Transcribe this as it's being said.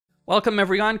Welcome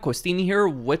everyone, Costini here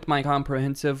with my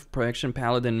comprehensive Protection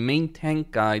Paladin Main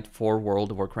Tank guide for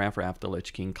World of Warcraft after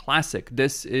Lich King Classic.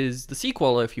 This is the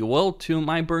sequel, if you will, to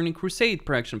my Burning Crusade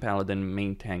Protection Paladin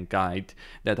Main Tank guide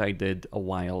that I did a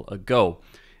while ago.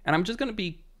 And I'm just going to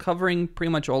be covering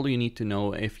pretty much all you need to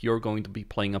know if you're going to be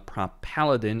playing a prop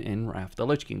Paladin in Wrath the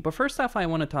Lich King. But first off, I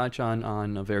want to touch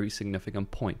on a very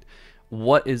significant point.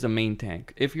 What is a main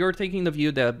tank? If you're taking the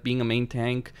view that being a main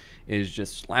tank is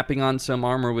just slapping on some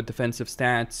armor with defensive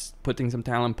stats, putting some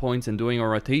talent points and doing a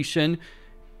rotation,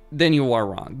 then you are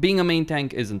wrong. Being a main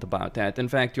tank isn't about that. In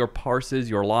fact, your parses,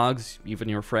 your logs, even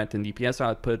your threat and DPS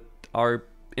output are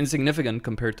insignificant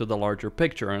compared to the larger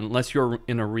picture. Unless you're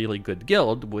in a really good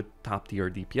guild with top tier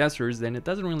DPSers, then it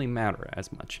doesn't really matter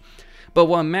as much. But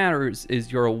what matters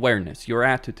is your awareness, your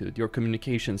attitude, your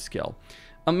communication skill.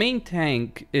 A main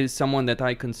tank is someone that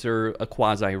I consider a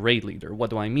quasi-raid leader.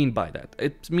 What do I mean by that?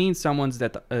 It means someone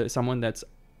that's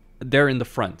there in the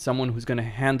front, someone who's going to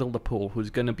handle the pool,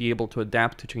 who's going to be able to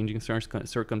adapt to changing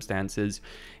circumstances,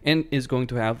 and is going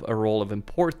to have a role of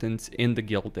importance in the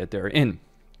guild that they're in.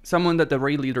 Someone that the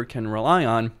raid leader can rely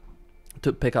on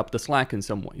to pick up the slack in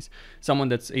some ways. Someone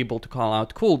that's able to call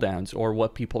out cooldowns or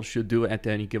what people should do at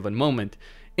any given moment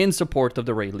in support of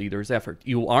the raid leader's effort.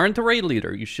 You aren't a raid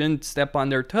leader. You shouldn't step on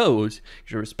their toes. You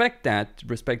should respect that,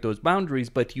 respect those boundaries,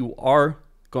 but you are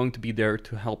going to be there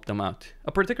to help them out.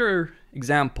 A particular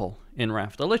example in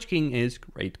Wrath the Lich King is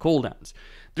raid cooldowns.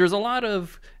 There's a lot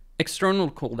of external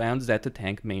cooldowns that the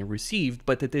tank may receive,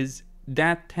 but it is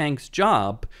that tank's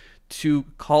job to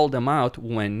call them out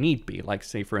when need be. Like,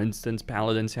 say, for instance,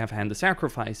 Paladins have Hand of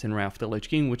Sacrifice in Wrath the Lich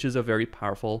King, which is a very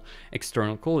powerful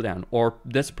external cooldown, or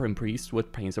Discipline Priest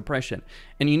with Pain Suppression.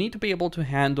 And you need to be able to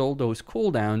handle those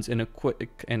cooldowns in a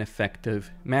quick and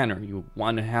effective manner. You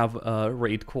want to have a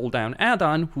raid cooldown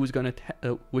add-on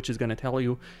which is going to tell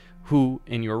you who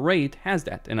in your raid has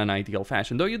that in an ideal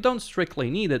fashion, though you don't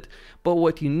strictly need it. But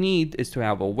what you need is to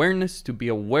have awareness, to be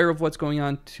aware of what's going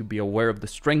on, to be aware of the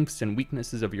strengths and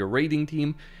weaknesses of your raiding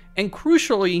team, and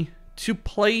crucially, to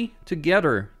play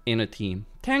together in a team.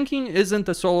 Tanking isn't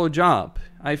a solo job.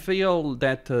 I feel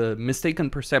that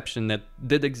mistaken perception that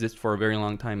did exist for a very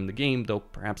long time in the game, though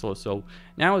perhaps also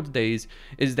nowadays,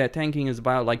 is that tanking is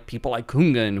about like people like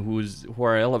Kungan who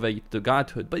are elevated to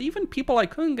godhood. But even people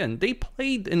like Kungan, they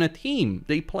played in a team.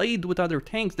 They played with other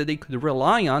tanks that they could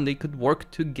rely on. They could work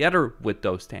together with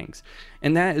those tanks.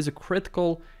 And that is a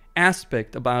critical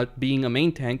aspect about being a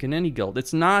main tank in any guild.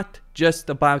 It's not just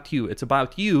about you. It's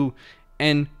about you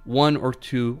and one or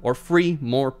two or three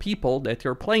more people that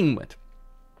you're playing with.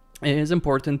 It is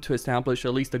important to establish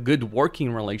at least a good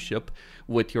working relationship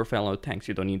with your fellow tanks.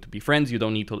 You don't need to be friends, you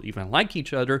don't need to even like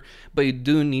each other, but you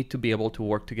do need to be able to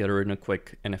work together in a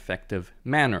quick and effective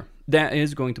manner. That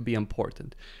is going to be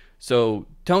important. So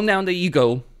tone down the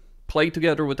ego, play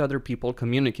together with other people,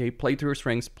 communicate, play to your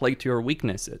strengths, play to your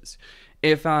weaknesses.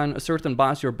 If on a certain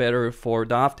boss you're better for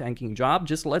the off-tanking job,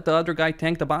 just let the other guy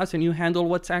tank the boss and you handle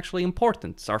what's actually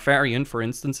important. Sarfarian, for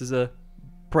instance, is a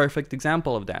perfect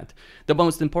example of that. The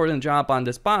most important job on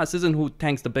this boss isn't who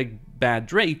tanks the big bad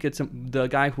Drake, it's the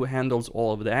guy who handles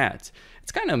all of the ads.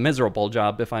 It's kind of a miserable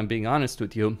job if I'm being honest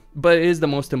with you, but it is the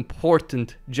most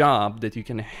important job that you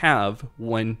can have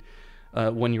when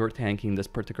you're tanking this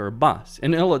particular boss.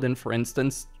 In Illidan, for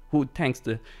instance, who tanks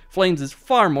the flames is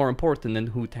far more important than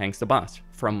who tanks the boss,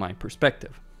 from my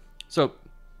perspective. So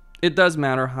it does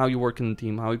matter how you work in the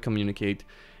team, how you communicate,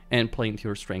 and play into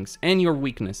your strengths and your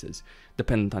weaknesses,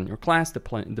 dependent on your class,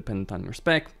 dependent on your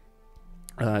spec,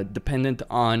 dependent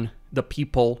on the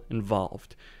people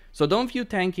involved. So don't view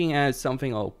tanking as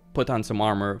something, oh, put on some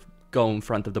armor, go in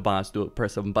front of the boss,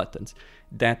 press some buttons.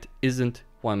 That isn't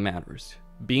what matters.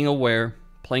 Being aware,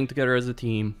 playing together as a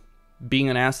team,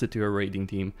 being an asset to your raiding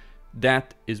team,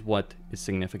 that is what is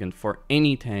significant for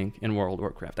any tank in World of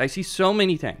Warcraft. I see so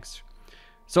many tanks,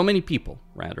 so many people,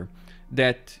 rather,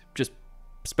 that just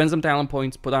spend some talent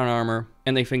points, put on armor,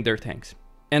 and they think they're tanks.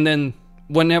 And then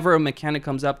whenever a mechanic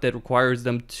comes up that requires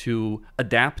them to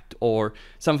adapt or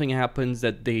something happens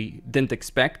that they didn't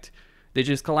expect, they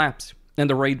just collapse and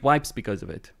the raid wipes because of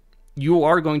it. You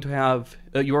are going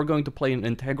to play an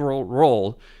integral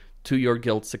role to your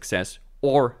guild's success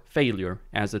or failure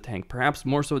as a tank, perhaps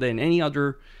more so than any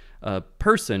other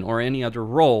person or any other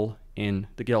role in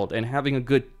the guild. And having a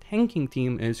good tanking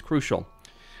team is crucial.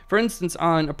 For instance,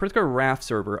 on a particular Wrath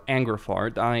server,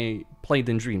 Angerfard, I played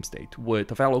in Dream State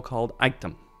with a fellow called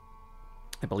Item.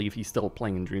 I believe he's still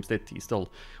playing in Dream State. He's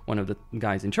still one of the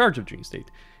guys in charge of Dream State.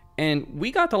 And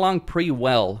we got along pretty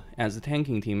well as a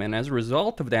tanking team, and as a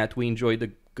result of that, we enjoyed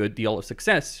a good deal of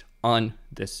success on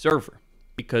this server,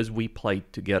 because we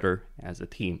played together as a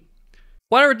team.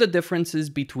 What are the differences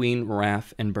between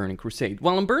Wrath and Burning Crusade?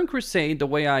 Well, in Burning Crusade, the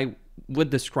way I would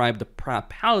describe the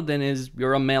Paladin is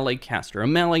you're a melee caster, a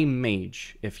melee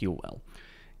mage, if you will.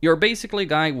 You're basically a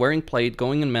guy wearing plate,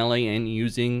 going in melee, and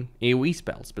using AoE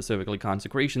spells, specifically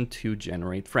Consecration, to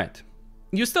generate threat.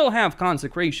 You still have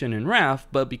Consecration in Wrath,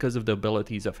 but because of the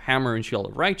abilities of Hammer and Shield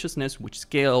of Righteousness, which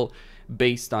scale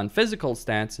based on physical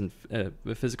stats, and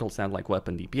physical stats like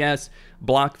weapon DPS,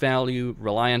 block value,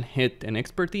 rely on hit, and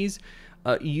expertise,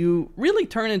 you really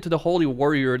turn into the holy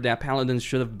warrior that Paladins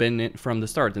should have been from the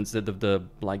start, instead of the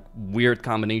weird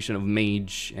combination of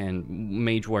mage and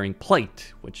mage wearing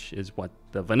plate, which is what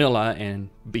the vanilla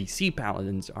and BC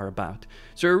Paladins are about.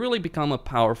 So you really become a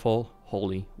powerful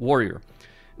holy warrior.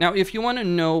 Now, if you want to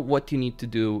know what you need to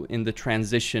do in the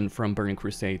transition from Burning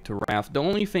Crusade to Wrath, the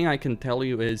only thing I can tell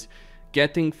you is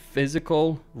getting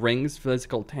physical rings,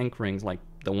 physical tank rings, like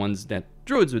the ones that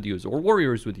druids would use or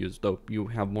warriors would use, though you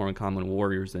have more in common with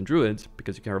warriors than druids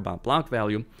because you care about block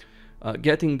value.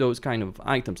 Getting those kind of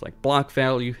items like block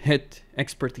value, hit,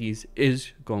 expertise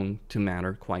is going to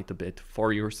matter quite a bit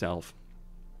for yourself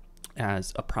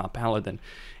as a prop paladin.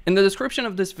 In the description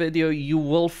of this video, you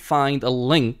will find a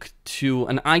link to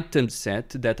an item set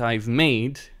that I've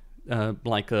made,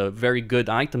 like a very good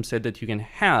item set that you can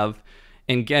have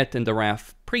and get in the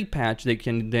Wrath pre-patch that you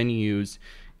can then use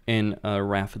in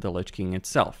Wrath of the Lich King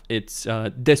itself. It's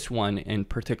this one in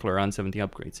particular on 70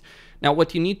 upgrades. Now,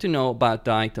 what you need to know about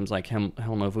the items like Helm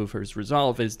of Uther's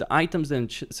Resolve is the items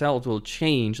themselves will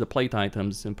change, the plate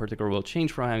items in particular will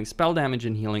change from having spell damage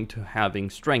and healing to having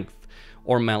strength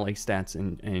or melee stats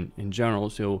in general.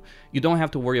 So you don't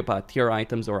have to worry about tier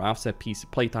items or offset pieces,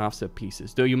 plate offset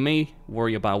pieces, though you may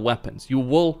worry about weapons. You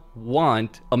will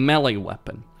want a melee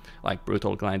weapon, like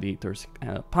Brutal Gladiator's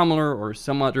Pummeler or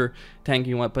some other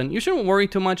tanking weapon. You shouldn't worry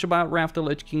too much about Wrath of the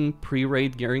Lich King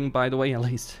pre-raid gearing, by the way, at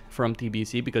least from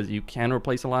TBC, because you can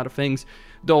replace a lot of things.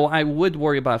 Though I would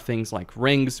worry about things like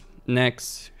rings,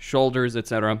 necks, shoulders,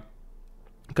 etc.,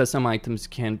 because some items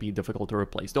can be difficult to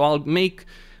replace. Though I'll make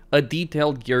a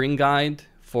detailed gearing guide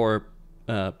for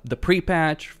the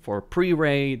pre-patch, for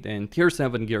pre-raid, and tier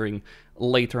 7 gearing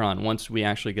later on, once we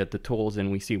actually get the tools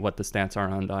and we see what the stats are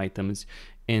on the items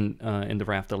in the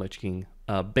Wrath of the Lich King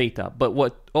beta.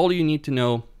 But all you need to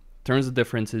know in terms of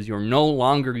difference is you're no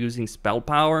longer using spell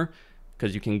power,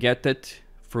 because you can get it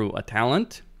through a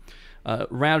talent.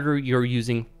 Rather, you're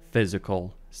using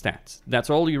physical stats. That's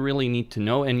all you really need to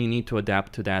know, and you need to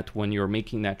adapt to that when you're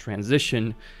making that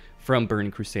transition from Burning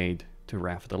Crusade to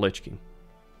Wrath of the Lich King.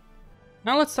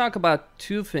 Now let's talk about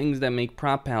two things that make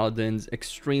prop paladins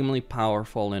extremely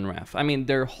powerful in Wrath. I mean,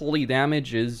 their holy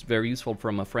damage is very useful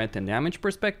from a threat and damage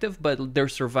perspective, but their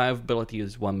survivability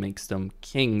is what makes them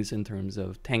kings in terms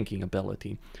of tanking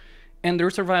ability. And their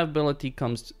survivability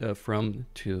comes from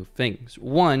two things.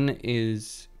 One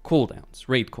is cooldowns,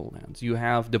 raid cooldowns. You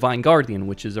have Divine Guardian,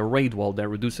 which is a raid wall that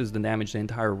reduces the damage the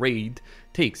entire raid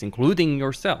takes, including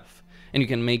yourself. And you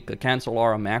can make a cancel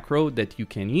aura macro that you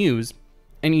can use,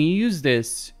 and you use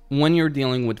this when you're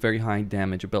dealing with very high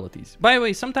damage abilities. By the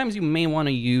way, sometimes you may want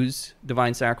to use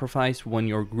Divine Sacrifice when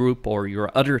your group or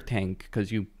your other tank, because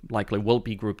you likely will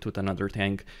be grouped with another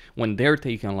tank, when they're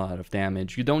taking a lot of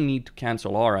damage. You don't need to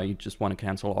cancel aura, you just want to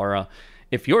cancel aura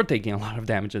if you're taking a lot of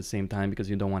damage at the same time, because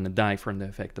you don't want to die from the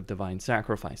effect of Divine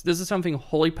Sacrifice. This is something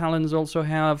Holy Paladins also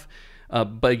have,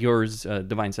 but yours,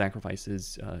 Divine Sacrifice,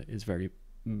 is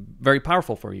very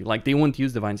powerful for you. Like, they wouldn't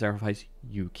use Divine Sacrifice,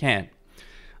 you can.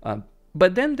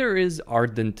 But then there is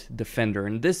Ardent Defender,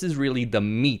 and this is really the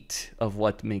meat of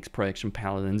what makes Protection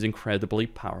Paladins incredibly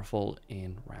powerful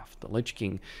in Wrath of the Lich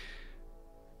King.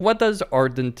 What does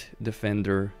Ardent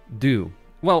Defender do?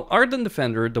 Well, Ardent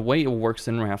Defender, the way it works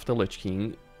in Wrath of the Lich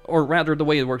King, or rather the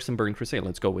way it works in Burning Crusade,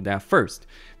 let's go with that first.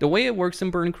 The way it works in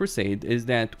Burning Crusade is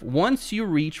that once you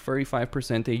reach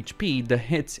 35% HP, the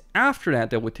hits after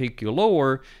that would take you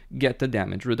lower get the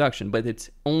damage reduction, but it's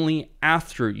only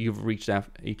after you've reached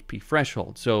that HP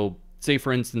threshold. So say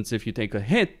for instance, if you take a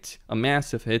hit, a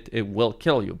massive hit, it will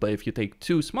kill you. But if you take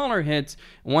two smaller hits,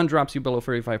 one drops you below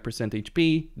 35%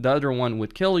 HP, the other one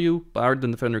would kill you, but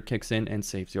Ardent Defender kicks in and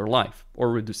saves your life,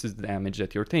 or reduces the damage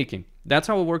that you're taking. That's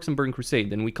how it works in Burning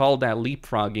Crusade, and we call that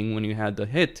leapfrogging when you had the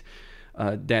hit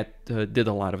that did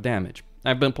a lot of damage.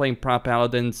 I've been playing Prop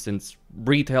Paladins since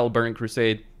retail Burning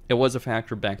Crusade. It was a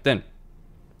factor back then.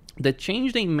 The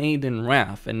change they made in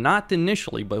Wrath, and not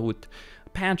initially, but with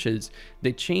patches,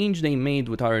 the change they made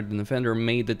with Ardent Defender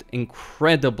made it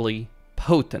incredibly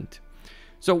potent.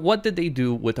 So what did they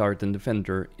do with Ardent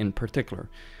Defender in particular?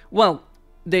 Well,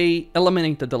 they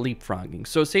eliminated the leapfrogging.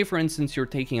 So say for instance you're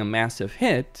taking a massive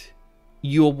hit,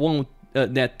 you won't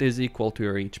that is equal to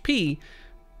your HP,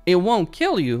 it won't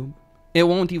kill you. It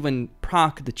won't even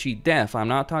proc the cheat death. I'm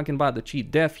not talking about the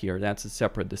cheat death here. That's a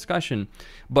separate discussion.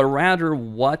 But rather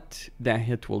what that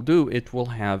hit will do, it will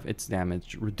have its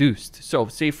damage reduced. So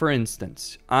say for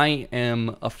instance, I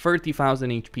am a 30,000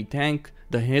 HP tank.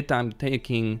 The hit I'm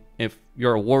taking, if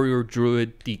you're a warrior,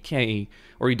 druid, DK,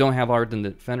 or you don't have Ardent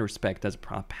Defender spec as a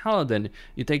prop paladin,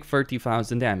 you take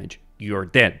 30,000 damage. You're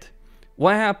dead.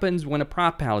 What happens when a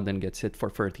prop paladin gets hit for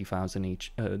 30,000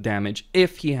 damage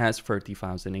if he has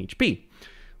 30,000 HP?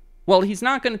 Well, he's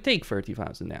not going to take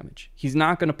 30,000 damage. He's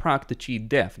not going to proc the cheat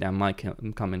death. That might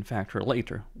come in factor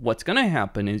later. What's going to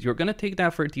happen is you're going to take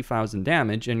that 30,000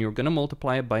 damage and you're going to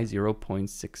multiply it by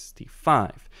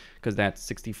 0.65, because that's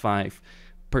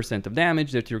 65% of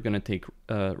damage that you're going to take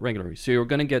regularly. So you're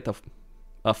going to get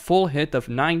a full hit of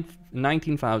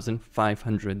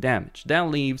 19,500 damage. That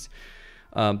leaves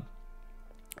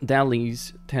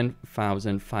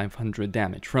 10,500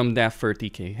 damage from that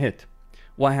 30k hit.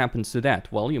 What happens to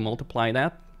that? Well, you multiply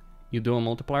that, you do a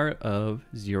multiplier of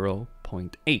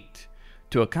 0.8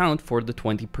 to account for the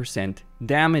 20%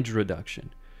 damage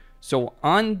reduction. So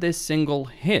on this single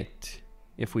hit,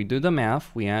 if we do the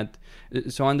math,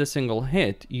 so on the single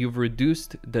hit, you've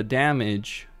reduced the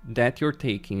damage that you're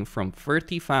taking from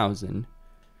 30,000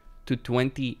 to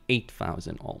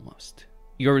 28,000 almost.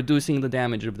 You're reducing the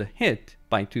damage of the hit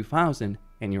by 2,000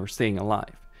 and you're staying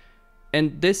alive.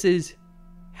 And this is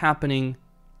happening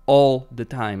all the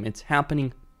time. It's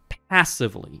happening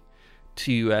passively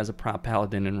to you as a prop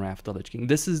paladin in Wrath of the Lich King.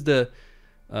 This is the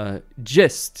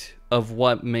gist of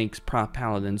what makes prop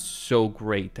paladins so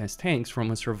great as tanks from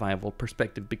a survival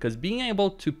perspective, because being able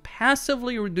to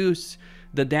passively reduce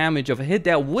the damage of a hit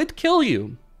that would kill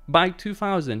you by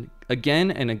 2,000 again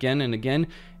and again and again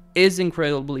is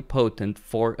incredibly potent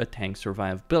for a tank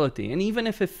survivability. And even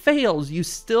if it fails, you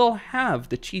still have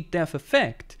the cheat death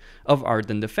effect of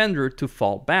Ardent Defender to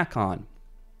fall back on.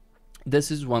 This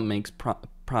is what makes prop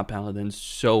paladins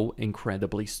so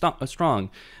incredibly strong,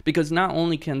 because not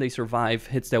only can they survive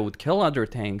hits that would kill other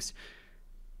tanks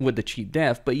with the cheat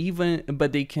death,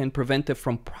 but they can prevent it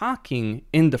from proccing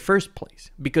in the first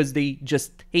place, because they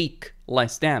just take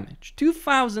less damage.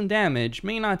 2,000 damage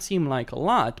may not seem like a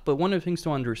lot, but one of the things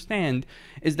to understand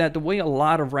is that the way a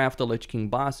lot of Wrath of the Lich King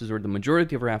bosses, or the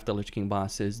majority of Wrath of the Lich King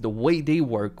bosses, the way they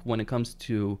work when it comes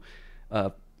to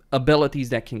abilities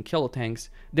that can kill tanks,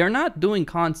 they're not doing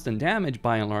constant damage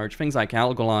by and large. Things like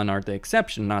Algalon are the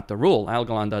exception, not the rule.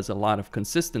 Algalon does a lot of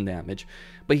consistent damage,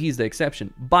 but he's the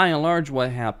exception. By and large, what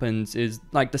happens is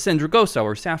like the Sendragosa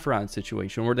or Saffron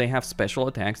situation, where they have special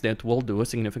attacks that will do a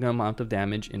significant amount of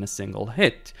damage in a single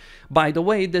hit. By the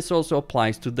way, this also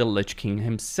applies to the Lich King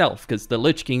himself, because the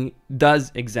Lich King does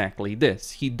exactly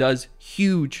this. He does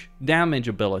huge damage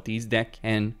abilities that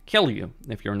can kill you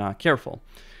if you're not careful.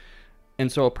 And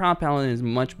so a prop paladin is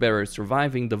much better at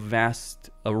surviving the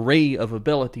vast array of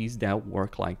abilities that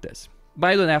work like this.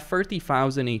 By the way, that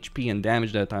 30,000 HP and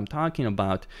damage that I'm talking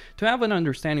about, to have an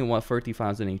understanding what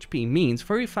 30,000 HP means,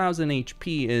 30,000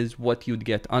 HP is what you'd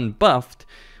get unbuffed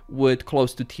with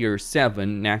close to tier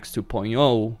 7, Nax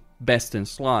 2.0, best in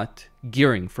slot,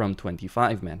 gearing from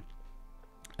 25 men.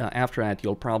 After that,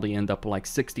 you'll probably end up like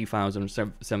 60,000 or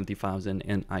 70,000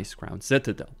 in Ice Crown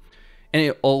Citadel. And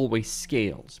it always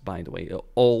scales, by the way. It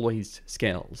always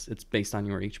scales. It's based on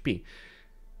your HP.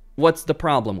 What's the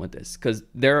problem with this? Because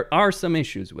there are some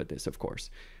issues with this, of course.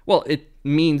 Well, it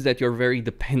means that you're very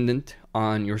dependent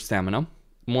on your stamina,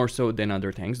 more so than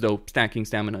other tanks, though stacking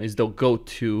stamina is the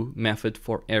go-to method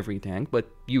for every tank, but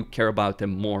you care about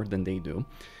them more than they do.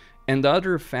 And the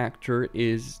other factor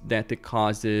is that it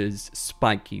causes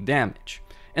spiky damage.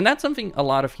 And that's something a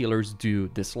lot of healers do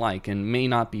dislike and may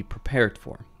not be prepared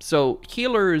for. So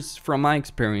healers, from my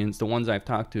experience, the ones I've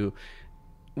talked to,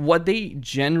 what they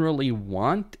generally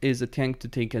want is a tank to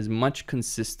take as much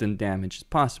consistent damage as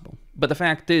possible. But the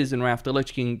fact is, in Wrath of the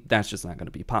Lich King, that's just not going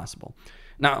to be possible.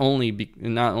 Not only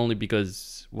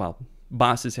because, well,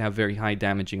 bosses have very high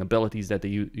damaging abilities that they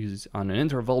use on an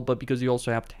interval, but because you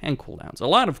also have tank cooldowns. A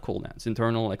lot of cooldowns,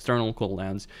 internal, external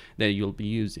cooldowns that you'll be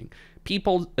using.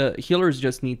 Healers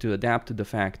just need to adapt to the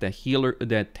fact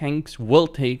that tanks will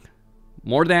take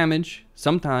more damage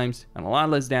sometimes and a lot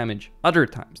less damage other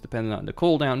times, depending on the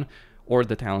cooldown or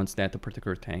the talents that the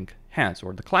particular tank has,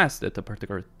 or the class that the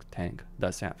particular tank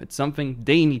does have. It's something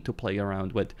they need to play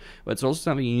around with, but it's also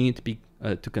something you need to be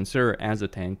to consider as a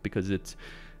tank, because it's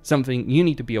something you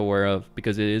need to be aware of,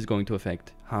 because it is going to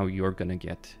affect how you're going to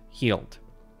get healed.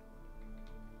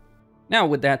 Now,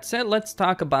 with that said, let's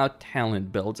talk about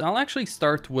talent builds. I'll actually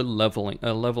start with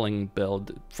a leveling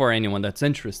build for anyone that's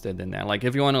interested in that. Like,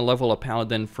 if you want to level a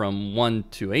paladin from 1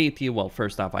 to 80, well,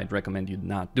 first off, I'd recommend you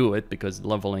not do it, because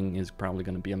leveling is probably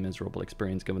going to be a miserable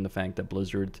experience given the fact that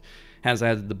Blizzard has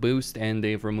added the boost and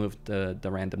they've removed the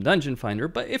random dungeon finder.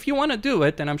 But if you want to do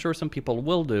it, and I'm sure some people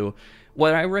will do,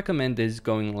 what I recommend is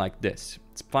going like this.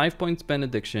 It's 5 points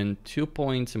Benediction, 2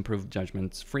 points Improved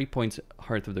Judgments, 3 points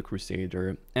Heart of the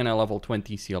Crusader, and a level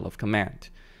 20 Seal of Command,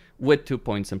 with 2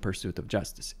 points in Pursuit of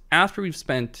Justice. After you've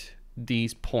spent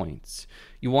these points,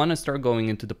 you want to start going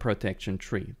into the protection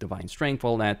tree, Divine Strength,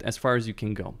 all that, as far as you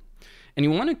can go. And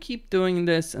you want to keep doing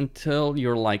this until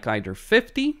you're like either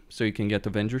 50, so you can get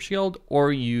Avenger Shield,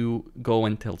 or you go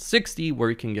until 60, where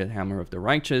you can get Hammer of the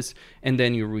Righteous, and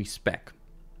then you respec,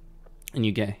 and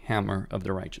you get Hammer of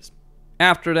the Righteous.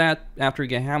 After that, after you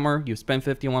get Hammer, you spend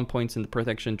 51 points in the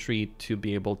protection tree to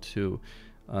be able to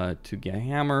get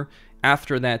Hammer.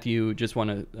 After that, you just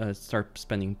want to start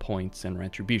spending points in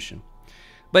Retribution.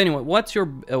 But anyway, what's your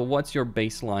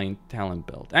baseline talent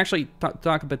build? Actually,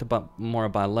 talk a bit more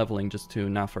about leveling, just to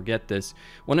not forget this.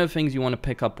 One of the things you want to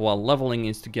pick up while leveling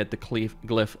is to get the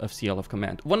glyph of Seal of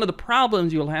Command. One of the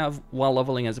problems you'll have while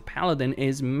leveling as a paladin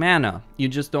is mana. You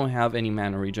just don't have any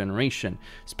mana regeneration.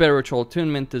 Spiritual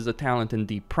Attunement is a talent in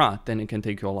deep prot, and it can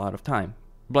take you a lot of time.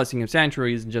 Blessing of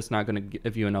Sanctuary is just not going to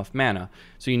give you enough mana,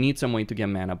 so you need some way to get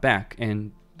mana back,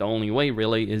 and the only way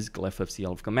really is Glyph of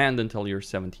Seal of Command until you're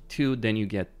 72, then you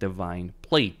get Divine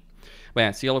Plate. But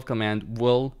yeah, Seal of Command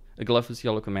will, a Glyph of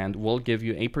Seal of Command will give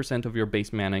you 8% of your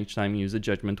base mana each time you use a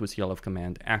Judgment with Seal of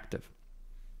Command active.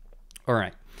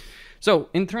 Alright, so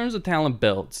in terms of talent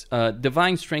builds,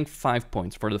 Divine Strength 5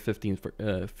 points for the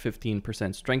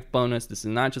 15% strength bonus. This is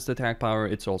not just attack power,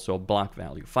 it's also block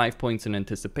value. 5 points in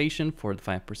Anticipation for the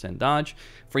 5% dodge,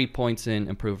 3 points in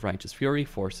Improved Righteous Fury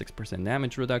for 6%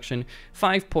 damage reduction,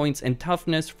 5 points in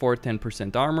Toughness for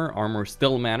 10% armor. Armor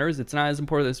still matters, it's not as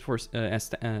important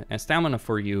as stamina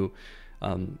for you.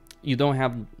 You don't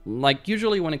have, like,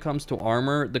 usually when it comes to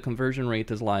armor, the conversion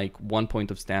rate is like 1 point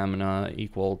of stamina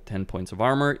equal 10 points of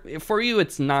armor. For you,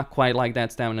 it's not quite like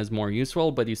that. Stamina is more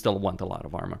useful, but you still want a lot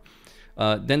of armor.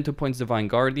 Then 2 points Divine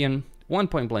Guardian, 1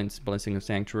 point Blessing of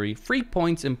Sanctuary, 3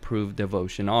 points Improved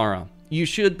Devotion Aura. You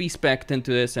should be spec'd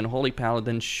into this, and Holy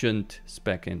Paladin shouldn't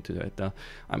spec into it.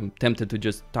 I'm tempted to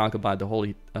just talk about the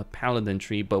Holy Paladin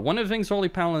tree, but one of the things Holy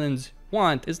Paladins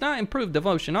want is not Improved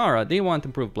Devotion Aura. They want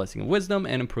Improved Blessing of Wisdom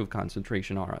and Improved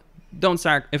Concentration Aura.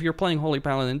 If you're playing Holy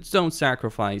Paladin, don't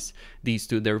sacrifice these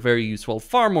two. They're very useful,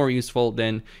 far more useful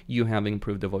than you having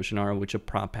Improved Devotion Aura, which a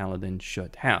prop Paladin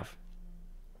should have.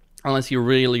 Unless you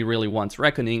really, really want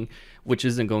Reckoning, which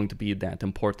isn't going to be that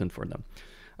important for them.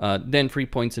 Then 3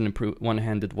 points in Improved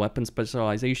One-Handed Weapon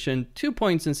Specialization, 2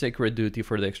 points in Sacred Duty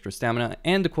for the extra stamina,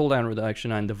 and the cooldown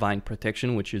reduction on Divine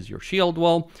Protection, which is your shield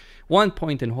wall. 1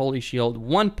 point in Holy Shield,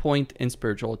 1 point in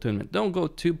Spiritual Attunement. Don't go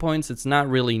 2 points, it's not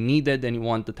really needed, and you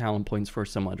want the talent points for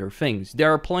some other things.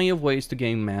 There are plenty of ways to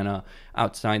gain mana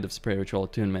outside of Spiritual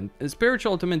Attunement.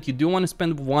 Spiritual Attunement, you do want to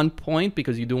spend 1 point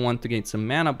because you do want to gain some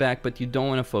mana back, but you don't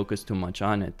want to focus too much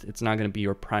on it. It's not going to be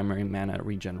your primary mana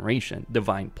regeneration.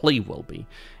 Divine Play will be.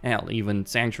 Hell, even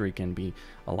Sanctuary can be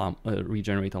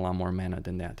regenerate a lot more mana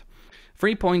than that.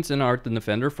 3 points in Ardent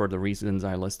Defender for the reasons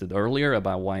I listed earlier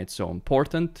about why it's so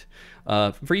important.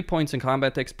 3 points in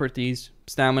Combat Expertise,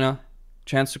 Stamina,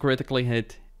 Chance to critically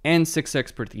hit, and 6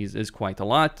 Expertise is quite a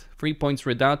lot. 3 points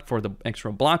Redoubt for the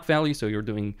extra block value, so you're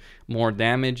doing more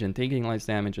damage and taking less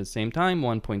damage at the same time.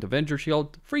 1 point Avenger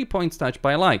Shield, 3 points Touch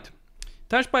by Light.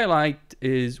 Touch by Light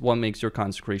is what makes your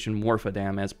Consecration worth a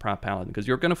damn as prop Paladin, because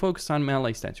you're going to focus on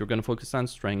melee stats, you're going to focus on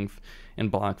strength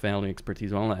and block value,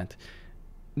 expertise, all that.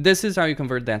 This is how you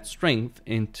convert that strength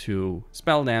into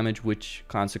spell damage, which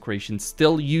Consecration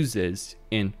still uses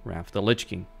in Wrath of the Lich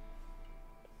King.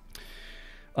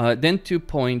 Then 2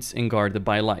 points in Guarded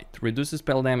by Light. Reduces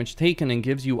spell damage taken and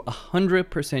gives you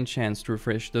 100% chance to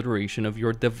refresh the duration of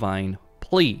your Divine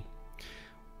Plea.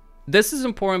 This is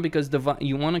important because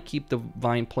you want to keep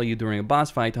Divine Play during a boss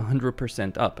fight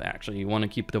 100% up, actually. You want to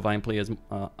keep Divine Play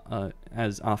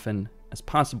as often as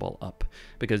possible up,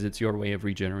 because it's your way of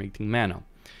regenerating mana.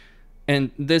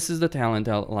 And this is the talent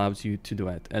that allows you to do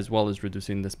it, as well as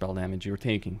reducing the spell damage you're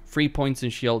taking. 3 points in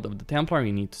Shield of the Templar,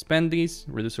 you need to spend these.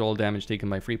 Reduce all damage taken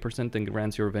by 3% and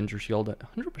grants your Avenger Shield a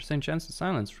 100% chance to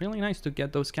silence. Really nice to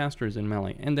get those casters in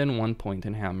melee. And then 1 point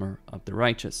in Hammer of the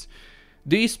Righteous.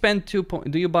 Do you spend 2 points?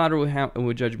 Do you bother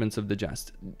with Judgments of the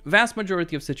Just? Vast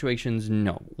majority of situations,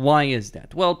 no. Why is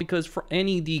that? Well, because for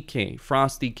any DK,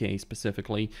 Frost DK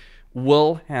specifically,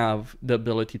 will have the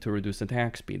ability to reduce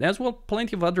attack speed, as well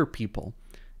plenty of other people.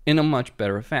 in a much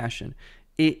better fashion.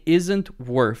 It isn't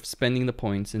worth spending the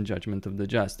points in Judgment of the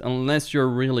Just unless you're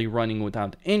really running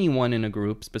without anyone in a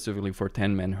group, specifically for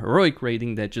 10-man heroic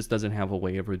raiding, that just doesn't have a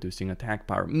way of reducing attack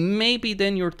power. Maybe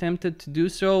then you're tempted to do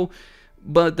so,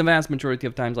 but the vast majority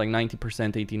of times, like 90%,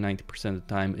 80-90% of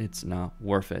the time, it's not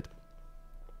worth it.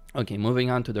 Okay, moving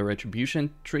on to the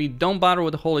Retribution tree. Don't bother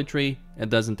with the Holy Tree. It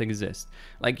doesn't exist.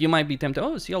 Like, you might be tempted,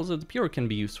 oh, Seals of the Pure can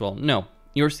be useful. No.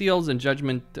 Your Seals and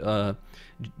Judgment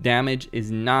damage is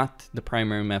not the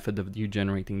primary method of you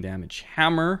generating damage.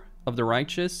 Hammer of the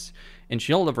Righteous and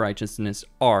Shield of Righteousness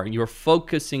are. You're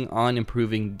focusing on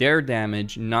improving their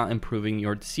damage, not improving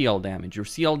your seal damage. Your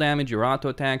seal damage, your auto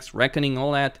attacks, reckoning,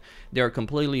 all that, they are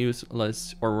completely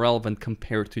useless or relevant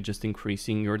compared to just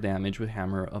increasing your damage with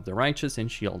Hammer of the Righteous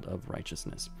and Shield of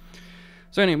Righteousness.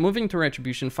 So anyway, moving to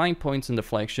Retribution, find points in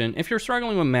Deflection. If you're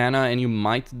struggling with mana and you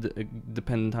might,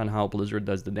 depending on how Blizzard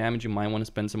does the damage, you might want to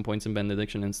spend some points in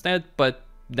Benediction instead, but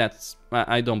that's,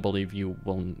 I don't believe you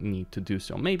will need to do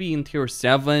so. Maybe in tier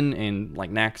 7 and like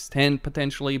next 10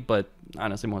 potentially, but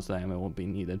honestly most of the time it won't be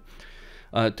needed.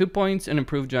 2 points in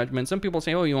Improved Judgment. Some people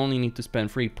say, oh, you only need to spend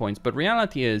 3 points, but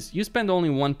reality is, you spend only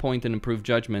 1 point in Improved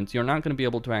Judgment, you're not going to be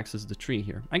able to access the tree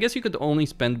here. I guess you could only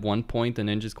spend 1 point and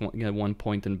then just get 1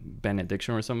 point in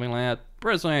Benediction or something like that.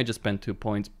 Personally, I just spent 2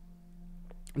 points,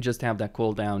 just have that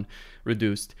cooldown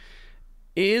reduced.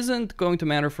 It isn't going to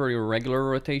matter for your regular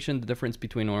rotation, the difference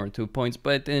between 1 or 2 points,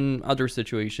 but in other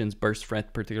situations, Burst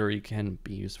Threat particularly can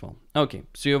be useful. Okay,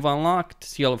 so you've unlocked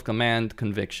Seal of Command,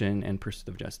 Conviction, and Pursuit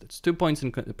of Justice. 2 points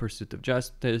in Pursuit of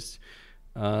Justice,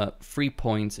 3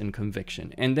 points in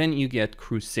Conviction, and then you get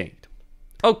Crusade.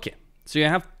 Okay, so you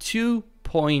have 2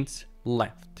 points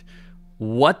left.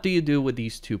 What do you do with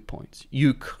these 2 points?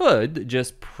 You could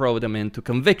just pro them into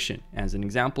Conviction. As an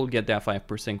example, get that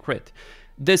 5% crit.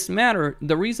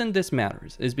 The reason this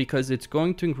matters is because it's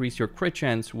going to increase your crit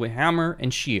chance with Hammer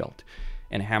and Shield.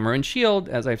 And Hammer and Shield,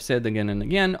 as I've said again and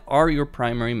again, are your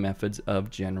primary methods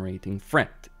of generating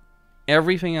threat.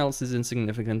 Everything else is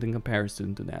insignificant in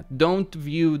comparison to that. Don't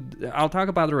view, I'll talk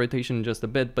about the rotation in just a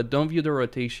bit, but don't view the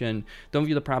rotation, don't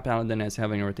view the Prop Paladin as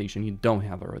having a rotation. You don't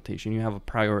have a rotation, you have a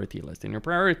priority list. And your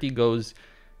priority goes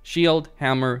Shield,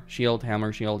 Hammer, Shield,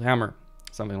 Hammer, Shield, Hammer.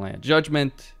 Something like that.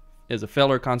 Judgment is a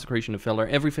filler, Consecration a filler,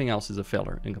 everything else is a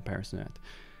filler in comparison to that.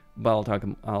 But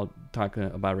I'll talk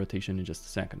about rotation in just a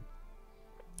second.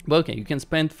 But okay, you can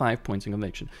spend 5 points in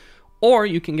Conviction. Or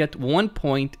you can get 1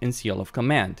 point in Seal of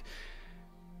Command.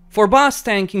 For boss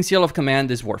tanking, Seal of Command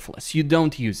is worthless. You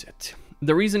don't use it.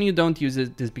 The reason you don't use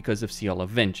it is because of Seal of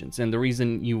Vengeance. And the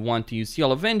reason you want to use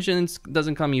Seal of Vengeance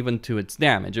doesn't come even to its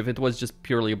damage. If it was just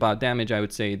purely about damage, I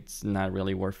would say it's not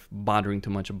really worth bothering too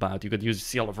much about. You could use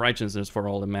Seal of Righteousness for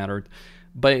all that mattered.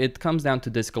 But it comes down to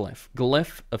this glyph.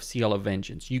 Glyph of Seal of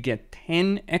Vengeance. You get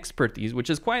 10 expertise, which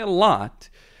is quite a lot,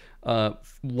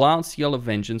 while Seal of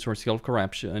Vengeance or Seal of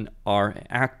Corruption are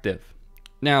active.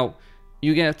 Now,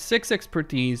 you get 6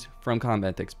 expertise from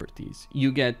combat expertise.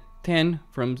 You get 10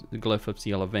 from the Glyph of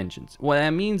Seal of Vengeance. What that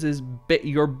means is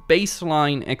your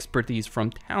baseline expertise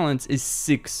from talents is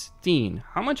 16.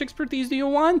 How much expertise do you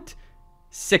want?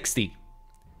 60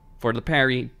 for the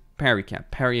parry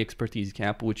expertise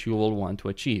cap, which you will want to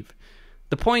achieve.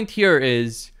 The point here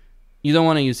is you don't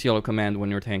want to use Seal of Command when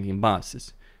you're tanking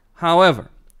bosses. However,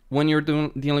 when you're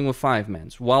dealing with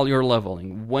 5-mans, while you're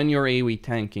leveling, when you're AoE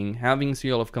tanking, having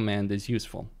Seal of Command is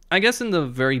useful. I guess in the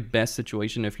very best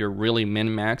situation, if you're really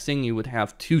min-maxing, you would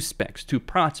have 2 specs, 2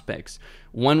 prot specs.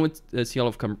 One with Seal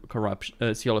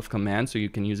of Command, so you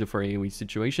can use it for AoE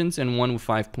situations, and one with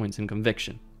 5 points in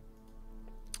Conviction.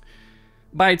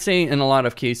 But I'd say in a lot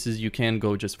of cases, you can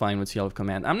go just fine with Seal of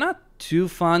Command. I'm not too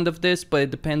fond of this, but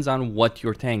it depends on what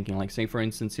you're tanking. Like, say, for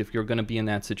instance, if you're going to be in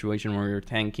that situation where you're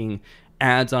tanking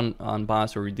ads on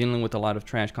boss, or you're dealing with a lot of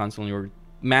trash constantly, or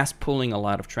mass pulling a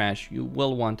lot of trash, you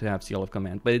will want to have Seal of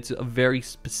Command, but it's a very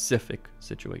specific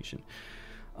situation.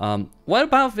 What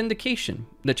about Vindication,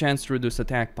 the chance to reduce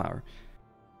attack power?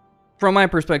 From my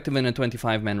perspective, in a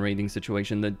 25-man raiding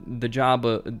situation,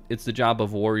 it's the job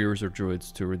of warriors or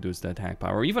druids to reduce the attack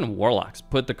power, or even warlocks.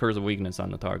 Put the Curse of Weakness on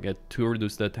the target to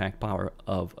reduce the attack power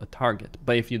of a target.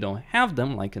 But if you don't have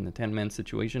them, like in the 10-man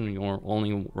situation, you're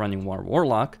only running one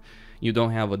warlock, you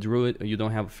don't have a druid, you don't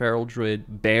have a feral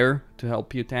druid bear to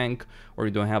help you tank, or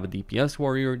you don't have a DPS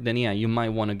warrior, then yeah, you might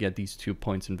want to get these 2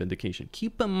 points in Vindication.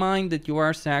 Keep in mind that you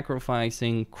are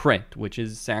sacrificing crit, which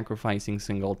is sacrificing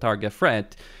single target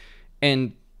threat,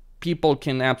 and people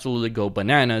can absolutely go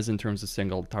bananas in terms of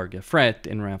single target threat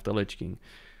in Wrath of the Lich King.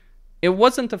 It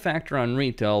wasn't a factor on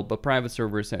retail, but private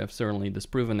servers have certainly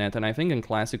disproven that, and I think in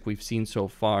Classic we've seen so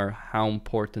far how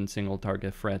important single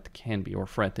target threat can be, or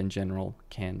threat in general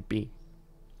can be.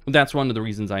 That's one of the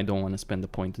reasons I don't want to spend the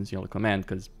point in Zeal of Command,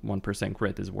 because 1%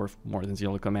 crit is worth more than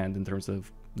Zeal of Command in terms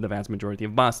of the vast majority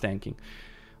of boss tanking.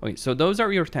 Okay, so those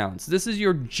are your talents. This is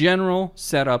your general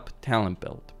setup talent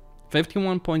build.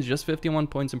 51 points, just 51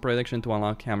 points in Protection to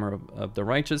unlock Hammer of the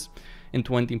Righteous, and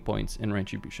 20 points in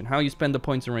Retribution. How you spend the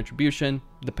points in Retribution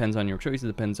depends on your choices,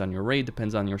 depends on your raid,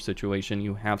 depends on your situation.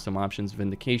 You have some options: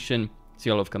 Vindication,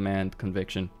 Seal of Command,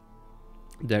 Conviction.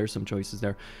 There's some choices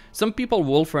there. Some people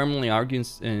will firmly argue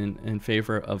in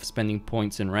favor of spending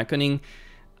points in Reckoning.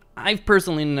 I've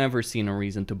personally never seen a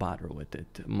reason to bother with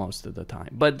it most of the time.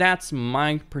 But that's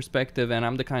my perspective, and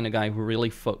I'm the kind of guy who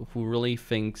really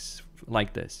thinks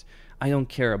like this. I don't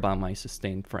care about my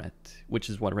sustained threat, which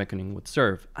is what Reckoning would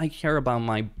serve. I care about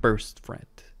my burst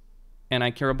threat. And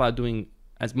I care about doing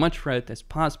as much threat as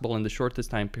possible in the shortest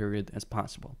time period as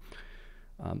possible.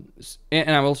 And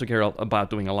I also care about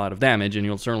doing a lot of damage, and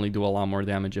you'll certainly do a lot more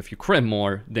damage if you crit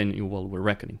more than you will with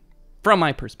Reckoning, from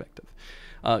my perspective.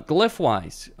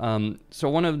 Glyph-wise, so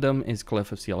one of them is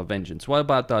Glyph of Seal of Vengeance. What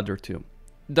about the other two?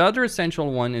 The other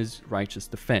essential one is Righteous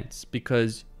Defense,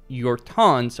 because your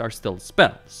taunts are still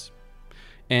spells,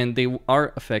 and they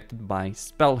are affected by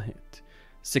spell hit,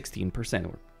 16%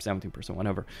 or 17%,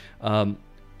 whatever.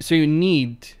 So you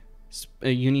need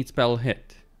spell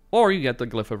hit, or you get the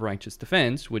Glyph of Righteous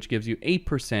Defense, which gives you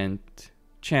 8%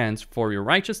 chance for your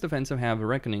Righteous Defense and have a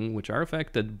Reckoning, which are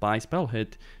affected by spell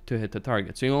hit, to hit the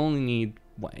target. So you only need,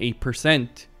 what,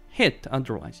 8% hit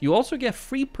otherwise. You also get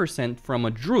 3% from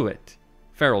a Druid,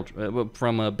 Feral,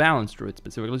 from a Balanced Druid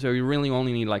specifically, so you really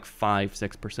only need like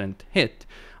 5-6% hit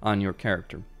on your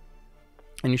character.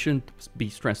 And you shouldn't be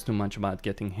stressed too much about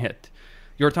getting hit.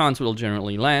 Your taunts will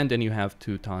generally land, and you have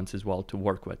 2 taunts as well to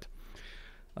work with.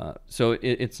 So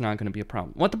it's not going to be a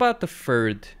problem. What about the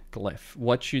third glyph?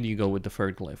 What should you go with the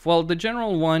third glyph? Well, the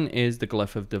general one is the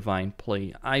Glyph of Divine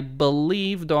Play. I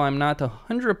believe, though I'm not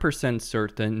 100%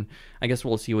 certain, I guess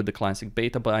we'll see with the Classic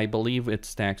Beta, but I believe it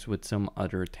stacks with some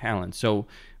other talent. So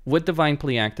with Divine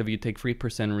Play active, you take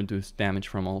 3% reduced damage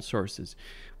from all sources.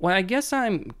 What I guess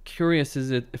I'm curious is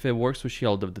if it works with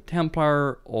Shield of the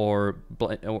Templar, or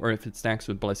if it stacks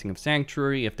with Blessing of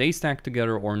Sanctuary, if they stack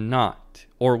together or not.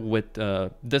 Or with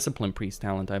Discipline Priest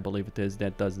talent, I believe it is,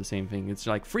 that does the same thing. It's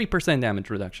like 3% damage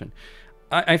reduction.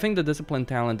 I think the Discipline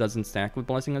talent doesn't stack with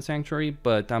Blessing of Sanctuary,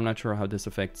 but I'm not sure how this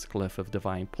affects Glyph of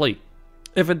Divine Plate.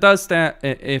 If it does stack,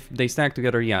 if they stack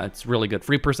together, yeah, it's really good.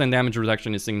 3% damage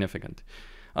reduction is significant.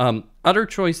 Other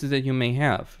choices that you may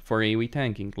have for AoE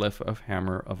tanking, Glyph of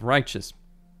Hammer of Righteous,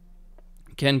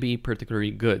 can be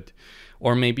particularly good.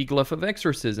 Or maybe Glyph of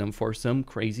Exorcism for some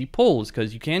crazy pulls,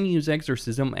 because you can use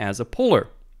Exorcism as a puller,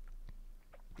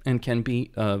 and can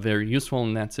be very useful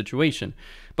in that situation.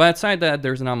 But outside that,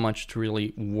 there's not much to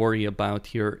really worry about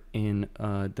here in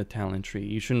the talent tree.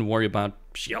 You shouldn't worry about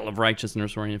Shield of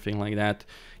Righteousness or anything like that.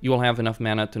 You will have enough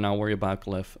mana to not worry about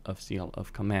Glyph of Seal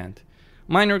of Command.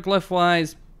 Minor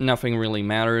glyph-wise, nothing really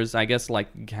matters. I guess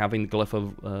like having the Glyph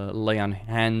of Lay on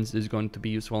Hands is going to be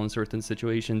useful in certain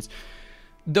situations.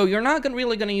 Though you're not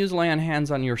really going to use Lay on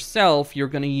Hands on yourself, you're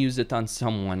going to use it on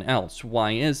someone else.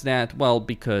 Why is that? Well,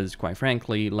 because, quite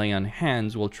frankly, Lay on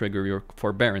Hands will trigger your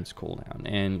Forbearance cooldown,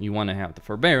 and you want to have the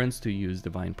Forbearance to use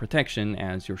Divine Protection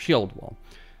as your shield wall.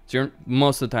 So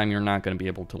most of the time, you're not going to be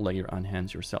able to lay on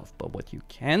hands yourself. But what you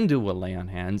can do with Lay on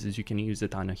Hands is you can use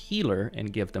it on a healer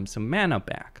and give them some mana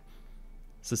back.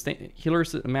 Healer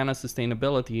mana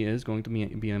sustainability is going to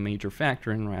be a major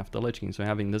factor in Wrath of the Lich King, so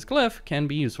having this glyph can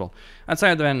be useful.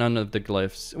 Outside of that, none of the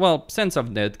glyphs. Well, Sense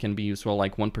of Dead can be useful,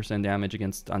 like 1% damage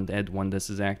against undead when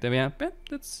this is active. Yeah,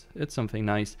 it's something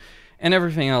nice. And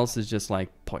everything else is just like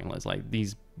pointless. Like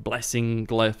these blessing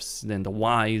glyphs, then the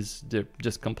wise, they're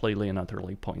just completely and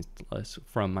utterly pointless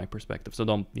from my perspective. So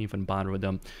don't even bother with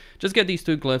them. Just get these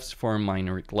 2 glyphs for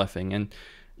minor glyphing, and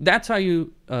that's how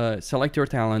you select your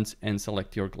talents and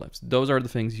select your glyphs. Those are the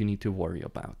things you need to worry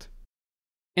about.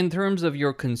 In terms of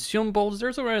your consumables,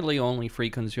 there's really only 3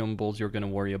 consumables you're going to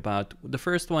worry about. The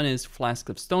first one is Flask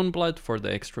of Stoneblood for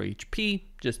the extra HP.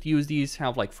 Just use these,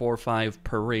 have like 4 or 5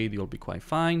 per raid, you'll be quite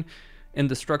fine.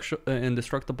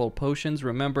 Indestructible Potions,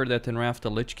 remember that in Wrath of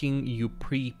the Lich King you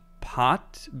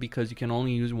pre-pot, because you can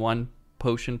only use 1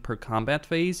 potion per combat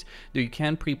phase. You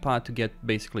can pre-pot to get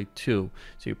basically 2.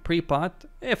 So you pre-pot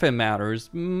if it matters.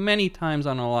 Many times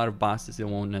on a lot of bosses it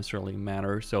won't necessarily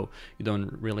matter, so you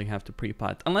don't really have to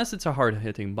pre-pot unless it's a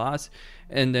hard-hitting boss.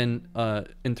 And then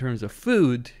in terms of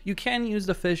food, you can use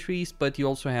the fish feast, but you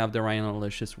also have the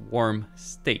Rhinolicious Worm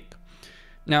Steak.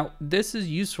 Now, this is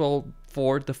useful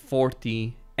for the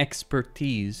 40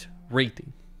 expertise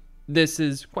rating. This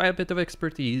is quite a bit of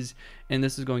expertise, and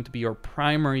this is going to be your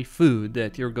primary food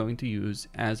that you're going to use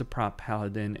as a prop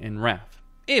paladin in Wrath,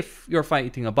 if you're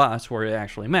fighting a boss where it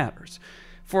actually matters.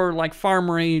 For like farm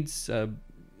raids,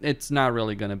 it's not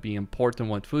really going to be important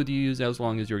what food you use, as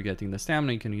long as you're getting the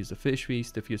stamina. You can use the fish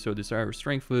feast if you so desire, or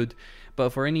strength food.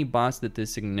 But for any boss that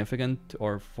is significant,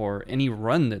 or for any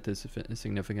run that is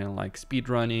significant, like speed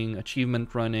running,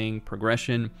 achievement running,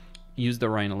 progression, use the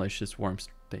Rhinolicious worm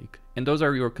steak. And those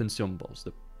are your consumables,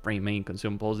 the main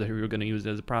consumables that you're going to use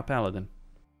as a prop paladin.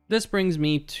 This brings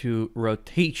me to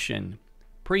rotation,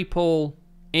 pre-pull,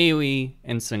 AoE,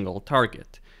 and single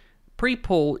target.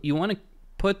 Pre-pull, you want to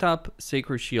put up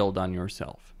Sacred Shield on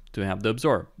yourself to have the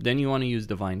absorb. Then you want to use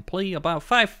Divine Plea about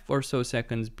 5 or so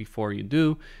seconds before you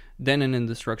do. Then an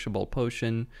indestructible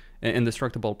potion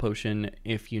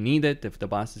if you need it, if the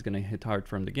boss is going to hit hard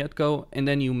from the get-go. And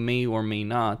then you may or may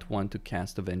not want to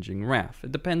cast Avenging Wrath.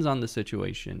 It depends on the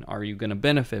situation. Are you going to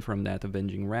benefit from that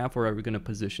Avenging Wrath, or are we going to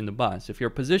position the boss? If you're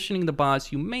positioning the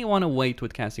boss, you may want to wait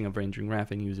with casting Avenging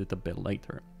Wrath and use it a bit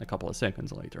later, a couple of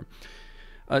seconds later.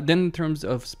 Then in terms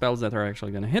of spells that are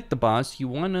actually going to hit the boss, you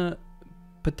want to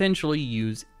potentially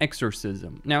use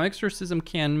Exorcism. Now, Exorcism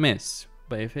can miss,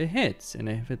 but if it hits, and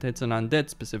if it hits an undead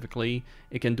specifically,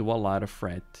 it can do a lot of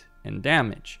threat and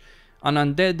damage. On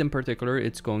undead in particular,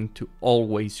 it's going to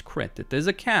always crit. It is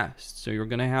a cast, so you're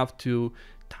going to have to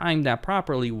time that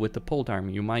properly with the pull timer.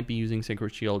 You might be using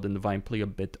Sacred Shield and Divine Plea a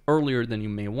bit earlier than you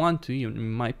may want to. You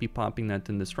might be popping that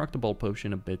Indestructible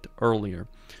Potion a bit earlier.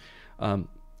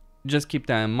 Just keep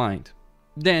that in mind.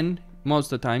 Then,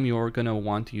 most of the time, you're going to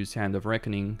want to use Hand of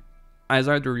Reckoning as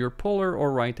either your puller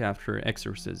or right after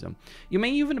Exorcism. You may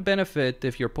even benefit,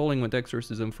 if you're pulling with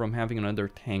Exorcism, from having another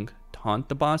tank taunt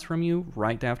the boss from you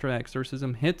right after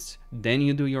Exorcism hits. Then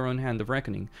you do your own Hand of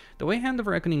Reckoning. The way Hand of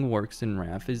Reckoning works in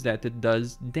Wrath is that it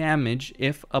does damage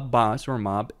if a boss or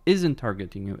mob isn't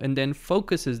targeting you, and then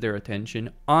focuses their attention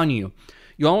on you.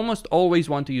 You almost always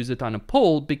want to use it on a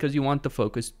pull because you want the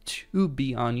focus to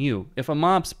be on you. If a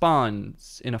mob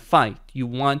spawns in a fight, you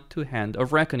want to Hand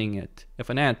of Reckoning it. If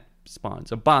an ant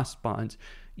spawns, a boss spawns,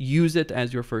 use it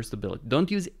as your first ability. Don't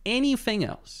use anything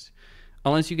else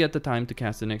unless you get the time to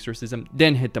cast an Exorcism,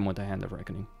 then hit them with a Hand of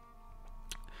Reckoning.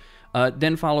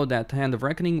 Then follow that Hand of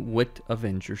Reckoning with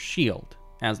Avenger Shield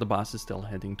as the boss is still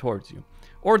heading towards you,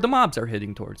 or the mobs are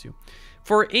heading towards you.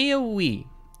 For AoE,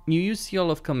 you use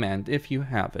Seal of Command if you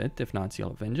have it, if not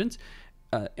Seal of Vengeance.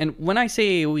 And when I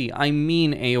say AoE, I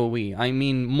mean AoE. I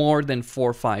mean more than 4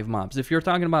 or 5 mobs. If you're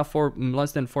talking about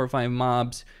less than 4 or 5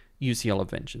 mobs, use Seal of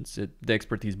Vengeance. The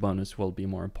expertise bonus will be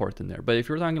more important there. But if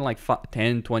you're talking like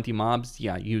 10, 20 mobs,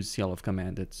 yeah, use Seal of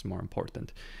Command. It's more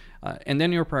important. And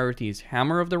then your priority is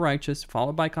Hammer of the Righteous,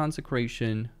 followed by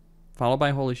Consecration, followed by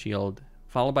Holy Shield,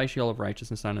 followed by Shield of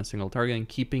Righteousness on a single target, and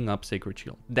keeping up Sacred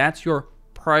Shield. That's your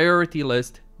priority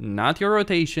list, not your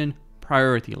rotation.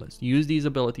 Priority list. Use these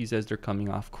abilities as they're coming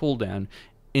off cooldown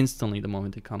instantly the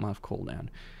moment they come off cooldown.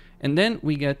 And then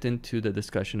we get into the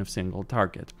discussion of single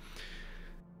target.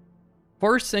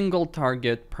 For single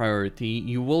target priority,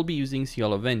 you will be using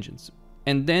Seal of Vengeance.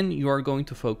 And then you are going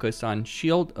to focus on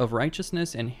Shield of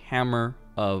Righteousness and Hammer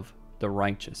of the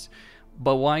Righteous.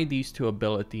 But why these two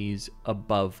abilities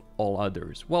above all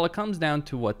others? Well, it comes down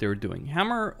to what they're doing.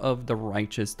 Hammer of the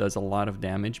Righteous does a lot of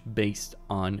damage based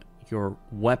on your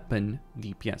weapon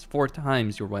DPS, 4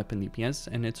 times your weapon DPS,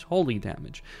 and it's holy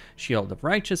damage. Shield of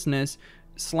Righteousness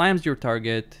slams your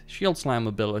target, shield slam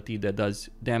ability that does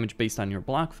damage based on your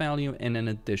block value, and an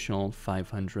additional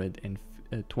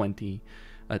 520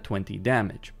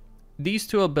 damage. These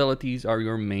two abilities are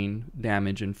your main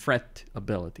damage and threat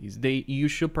abilities. You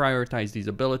should prioritize these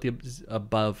abilities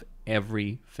above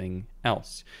everything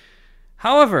else.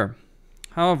 However,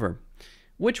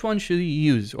 which one should you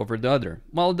use over the other?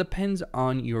 Well, it depends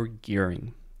on your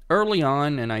gearing. Early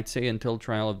on, and I'd say until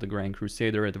Trial of the Grand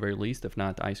Crusader at the very least, if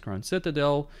not Icecrown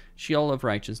Citadel, Shield of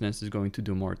Righteousness is going to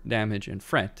do more damage and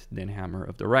threat than Hammer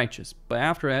of the Righteous. But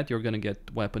after that, you're going to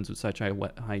get weapons with such high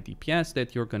DPS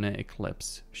that you're going to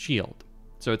eclipse Shield.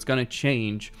 So it's going to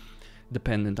change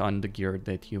dependent on the gear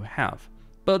that you have.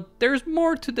 But there's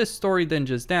more to this story than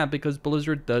just that, because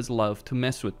Blizzard does love to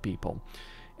mess with people.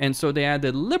 And so they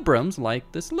added Librams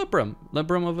like this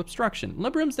Libram of Obstruction.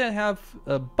 Librams that have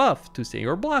a buff to say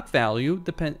or block value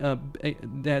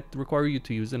that require you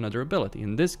to use another ability.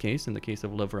 In this case, in the case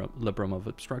of Libram of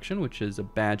Obstruction, which is a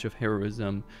badge of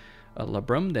heroism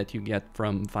Libram that you get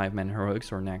from 5-man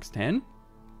heroics or Nax 10.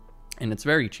 And it's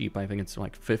very cheap. I think it's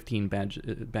like 15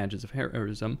 badges of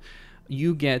heroism.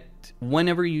 You get,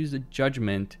 whenever you use a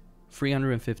judgment,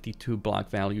 352 block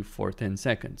value for 10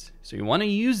 seconds. So you want to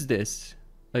use this,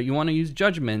 you want to use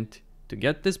Judgment to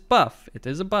get this buff, it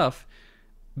is a buff,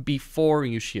 before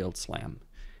you shield slam.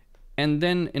 And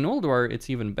then in Old War, it's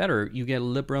even better, you get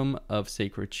Libram of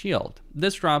Sacred Shield.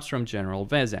 This drops from General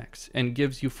Vezax and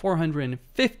gives you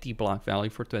 450 block value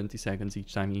for 20 seconds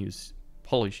each time you use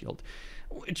Holy Shield.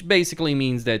 Which basically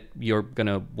means that you're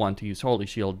gonna want to use Holy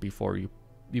Shield before you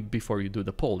do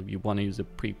the pull. You want to use a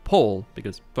pre-pull,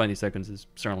 because 20 seconds is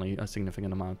certainly a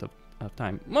significant amount of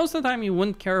time. Most of the time you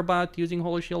wouldn't care about using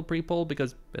Holy Shield pre-pull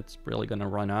because it's really gonna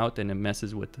run out and it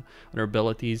messes with other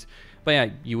abilities. But yeah,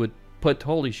 you would put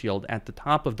Holy Shield at the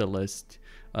top of the list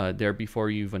there before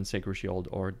you even Sacred Shield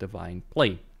or Divine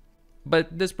Play.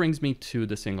 But this brings me to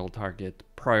the single target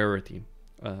priority.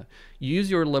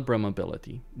 Use your Libram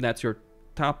ability. That's your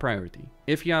top priority.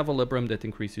 If you have a Libram that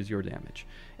increases your damage.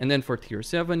 And then for tier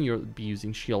 7, you'll be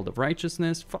using Shield of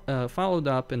Righteousness, followed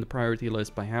up in the priority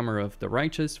list by Hammer of the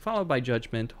Righteous, followed by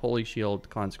Judgment, Holy Shield,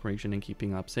 Consecration, and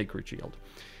keeping up Sacred Shield.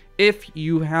 If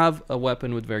you have a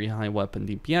weapon with very high weapon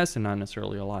DPS and not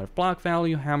necessarily a lot of block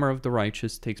value, Hammer of the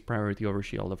Righteous takes priority over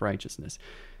Shield of Righteousness.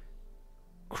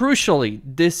 Crucially,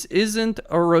 this isn't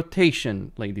a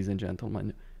rotation, ladies and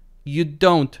gentlemen. You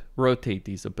don't rotate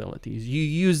these abilities. You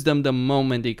use them the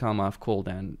moment they come off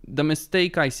cooldown. The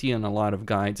mistake I see in a lot of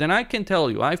guides, and I can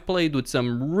tell you, I've played with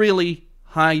some really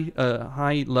high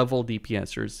level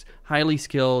DPSers, highly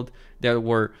skilled, that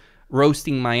were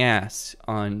roasting my ass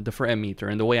on the frame meter.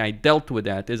 And the way I dealt with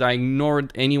that is I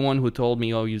ignored anyone who told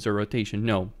me, oh, use a rotation.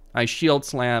 No, I shield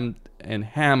slammed and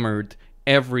hammered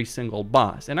every single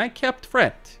boss. And I kept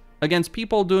Fret against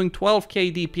people doing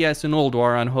 12k DPS in Old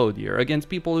War on Hodir, against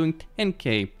people doing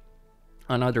 10k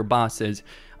on other bosses.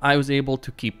 I was able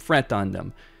to keep Fret on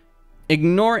them.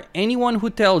 Ignore anyone who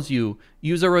tells you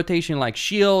use a rotation like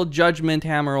Shield, Judgment,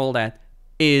 Hammer, all that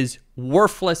is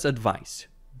worthless advice.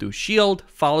 Do Shield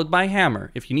followed by Hammer.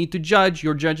 If you need to judge,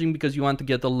 you're judging because you want to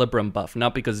get the Libram buff,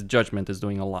 not because Judgment is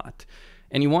doing a lot.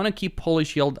 And you want to keep Holy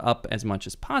Shield up as much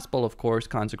as possible, of course,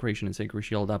 Consecration and Sacred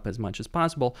Shield up as much as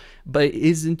possible, but it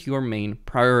isn't your main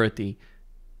priority.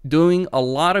 Doing a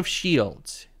lot of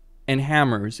shields and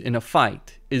hammers in a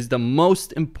fight is the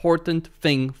most important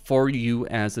thing for you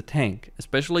as a tank,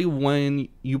 especially when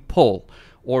you pull,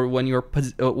 or when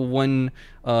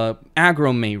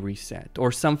aggro may reset,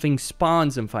 or something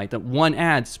spawns in fight, that one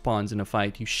ad spawns in a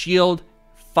fight. You shield,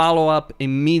 follow up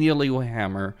immediately with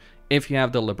Hammer, if you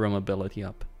have the Libram ability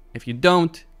up. If you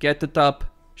don't, get it up,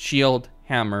 shield,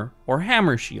 hammer, or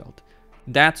hammer shield.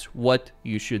 That's what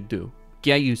you should do.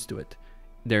 Get used to it.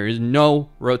 There is no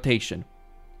rotation.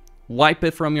 Wipe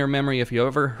it from your memory. If you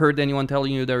ever heard anyone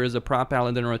telling you there is a Pro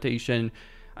Paladin rotation,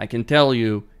 I can tell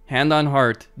you, hand on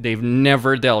heart, they've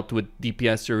never dealt with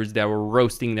DPSers that were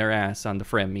roasting their ass on the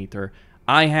frame meter.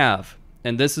 I have,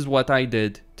 and this is what I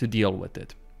did to deal with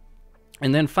it.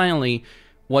 And then finally,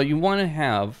 what you want to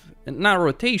have, not a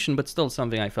rotation, but still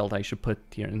something I felt I should put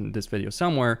here in this video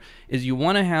somewhere, is you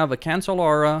want to have a Cancel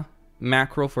Aura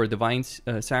macro for Divine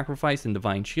Sacrifice and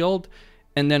Divine Shield,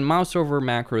 and then mouse over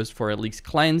macros for at least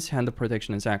Cleanse, Hand of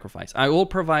Protection, and Sacrifice. I will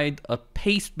provide a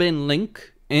paste bin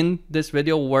link in this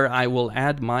video where I will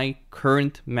add my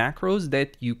current macros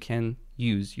that you can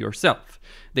use yourself.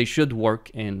 They should work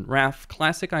in RAF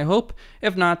Classic, I hope.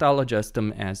 If not, I'll adjust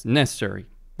them as necessary.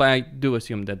 But I do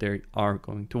assume that they are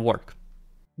going to work.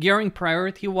 Gearing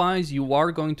priority-wise, you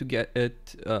are going to get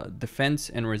defense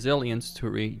and resilience to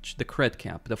reach the crit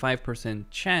cap, the 5%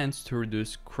 chance to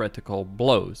reduce critical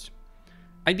blows.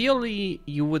 Ideally,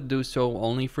 you would do so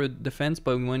only for defense,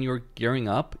 but when you're gearing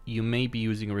up, you may be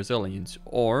using resilience,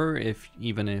 or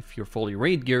even if you're fully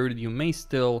raid geared, you may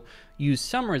still use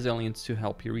some resilience to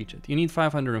help you reach it. You need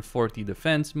 540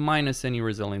 defense minus any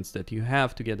resilience that you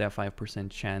have to get that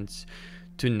 5% chance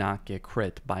to not get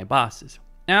crit by bosses.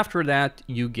 After that,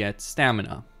 you get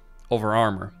stamina over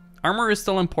armor. Armor is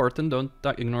still important,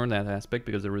 don't ignore that aspect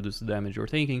because it reduces the damage you're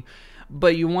taking,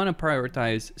 but you want to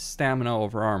prioritize stamina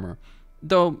over armor.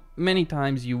 Though many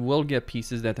times you will get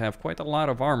pieces that have quite a lot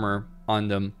of armor on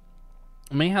them,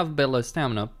 may have a bit less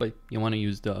stamina, but you want to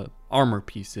use the armor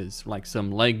pieces, like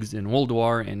some legs in World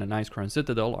War and an Ice Crown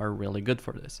Citadel are really good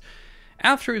for this.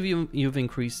 After you've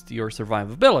increased your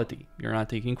survivability, you're not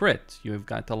taking crit, you've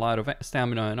got a lot of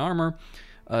stamina and armor,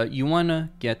 you want to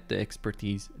get the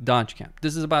expertise dodge cap.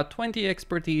 This is about 20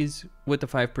 expertise with a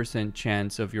 5%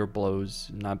 chance of your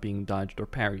blows not being dodged or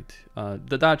parried.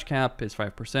 The dodge cap is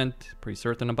 5%, pretty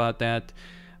certain about that.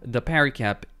 The parry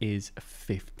cap is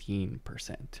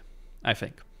 15%, I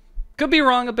think. Could be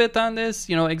wrong a bit on this,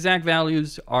 you know, exact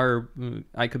values are,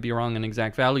 I could be wrong on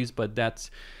exact values, but that's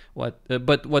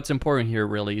But what's important here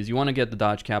really is you want to get the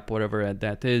dodge cap, whatever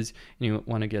that is, and you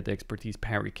want to get the expertise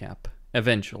parry cap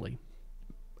eventually.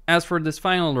 As for this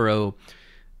final row,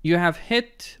 you have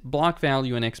hit, block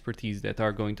value, and expertise that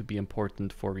are going to be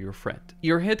important for your threat.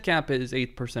 Your hit cap is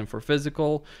 8% for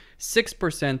physical,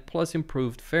 6% plus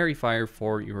improved fairy fire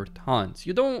for your taunts.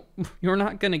 You're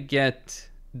not gonna get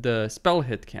the spell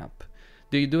hit cap.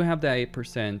 You do have the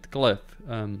 8%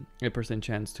 glyph, 8%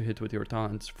 chance to hit with your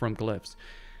taunts from glyphs.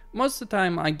 Most of the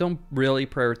time, I don't really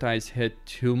prioritize hit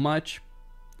too much.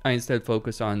 I instead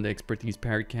focus on the expertise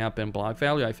parry cap and block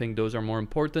value. I think those are more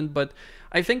important, but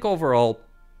I think overall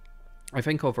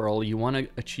you want to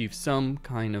achieve some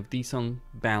kind of decent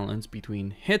balance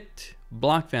between hit,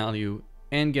 block value,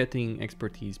 and getting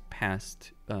expertise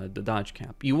past the dodge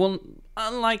cap. You will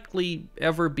unlikely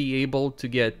ever be able to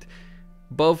get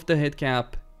both the hit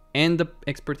cap and the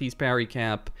expertise parry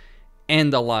cap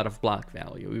and a lot of block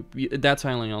value. That's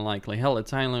highly unlikely. Hell,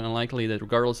 it's highly unlikely that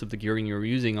regardless of the gearing you're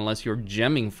using, unless you're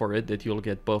gemming for it, that you'll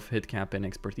get both hit cap and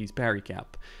expertise parry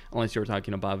cap. Unless you're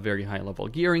talking about very high level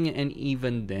gearing, and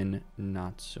even then,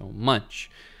 not so much.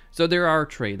 So there are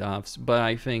trade-offs, but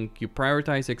I think you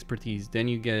prioritize expertise, then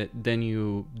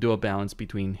you do a balance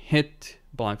between hit,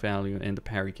 block value, and the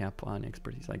parry cap on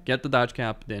expertise. Like get the dodge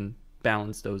cap, then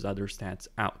balance those other stats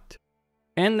out.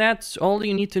 And that's all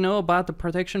you need to know about the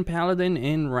Protection Paladin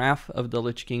in Wrath of the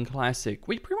Lich King Classic.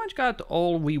 We pretty much got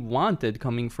all we wanted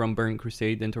coming from Burning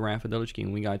Crusade into Wrath of the Lich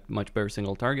King. We got much better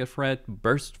single target threat,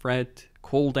 burst threat,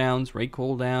 cooldowns, raid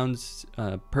cooldowns,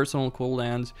 personal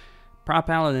cooldowns. Prop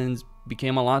Paladins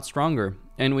became a lot stronger,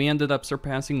 and we ended up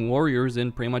surpassing warriors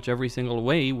in pretty much every single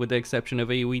way with the exception of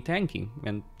AoE tanking.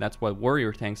 And that's what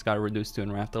warrior tanks got reduced to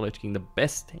in Wrath of the Lich King. The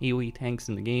best AoE tanks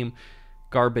in the game,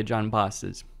 garbage on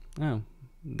bosses. Oh.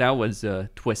 That was a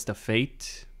twist of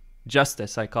fate.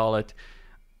 Justice, I call it.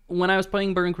 When I was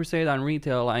playing Burning Crusade on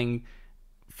retail, I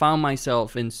found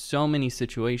myself in so many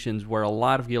situations where a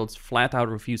lot of guilds flat out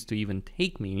refused to even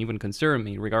take me and even consider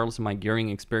me, regardless of my gearing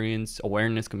experience,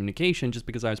 awareness, communication, just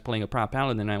because I was playing a prop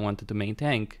paladin and I wanted to main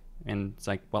tank. And it's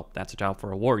like, well, that's a job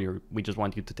for a warrior. We just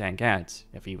want you to tank ads,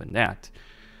 if even that.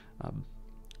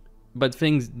 But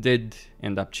things did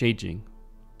end up changing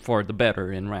for the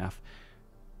better in Wrath.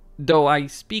 Though I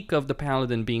speak of the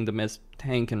Paladin being the best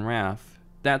tank in Wrath,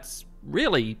 that's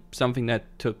really something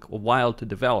that took a while to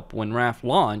develop. When Wrath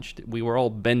launched, we were all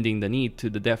bending the knee to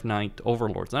the Death Knight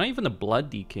overlords. Not even the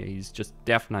Blood DKs, just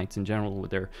Death Knights in general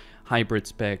with their hybrid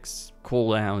specs,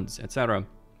 cooldowns, etc.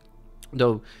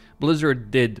 Though Blizzard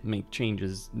did make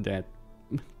changes that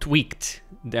tweaked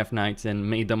Death Knights and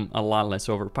made them a lot less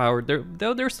overpowered.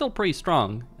 They're still pretty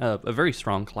strong, a very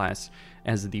strong class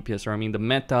as a DPSer. I mean, the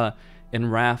meta in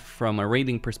Wrath from a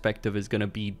raiding perspective is going to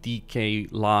be DK,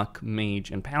 Lock, Mage,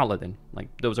 and Paladin. Like,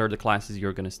 those are the classes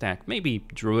you're going to stack. Maybe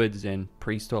Druids and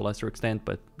Priest to a lesser extent,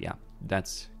 but yeah,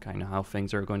 that's kind of how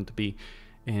things are going to be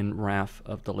in Wrath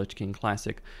of the Lich King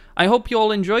Classic. I hope you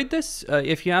all enjoyed this.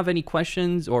 If you have any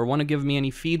questions or want to give me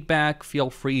any feedback, feel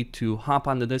free to hop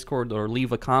on the Discord or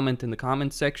leave a comment in the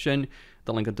comment section.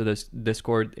 The link to this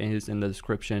Discord is in the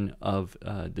description of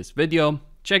this video.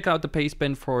 Check out the paste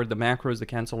bin for the macros, the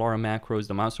cancel Lorem macros,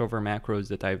 the mouse over macros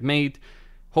that I've made.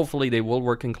 Hopefully they will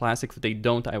work in Classic. If they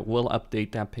don't, I will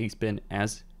update that paste bin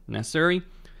as necessary.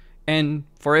 And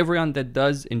for everyone that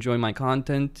does enjoy my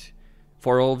content,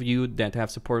 for all of you that have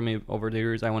supported me over the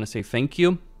years, I want to say thank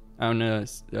you. I want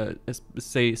to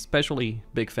say especially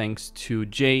big thanks to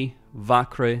Jay,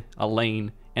 Vakre,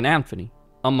 Alain, and Anthony,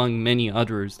 among many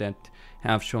others that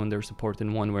have shown their support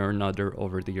in one way or another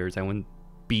over the years. I wouldn't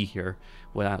be here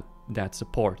without that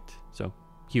support, so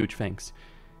huge thanks.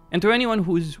 And to anyone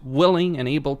who's willing and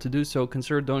able to do so,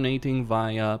 consider donating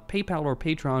via PayPal or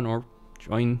Patreon, or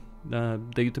join the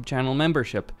YouTube channel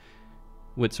membership.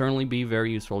 Would certainly be very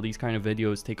useful. These kind of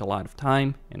videos take a lot of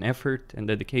time and effort and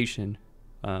dedication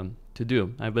to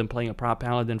do. I've been playing a prop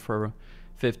paladin for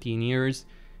 15 years,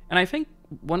 and I think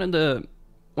one of the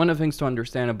things to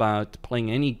understand about playing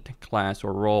any class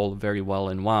or role very well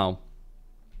in WoW,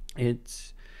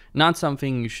 it's not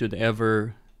something you should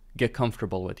ever get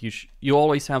comfortable with. You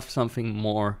always have something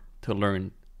more to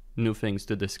learn, new things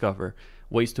to discover,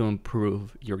 ways to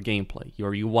improve your gameplay,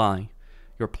 your UI,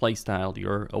 your playstyle,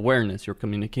 your awareness, your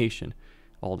communication,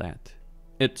 all that.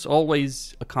 It's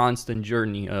always a constant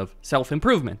journey of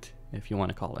self-improvement, if you want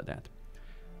to call it that.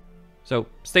 So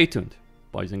stay tuned,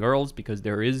 boys and girls, because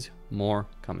there is more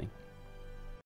coming.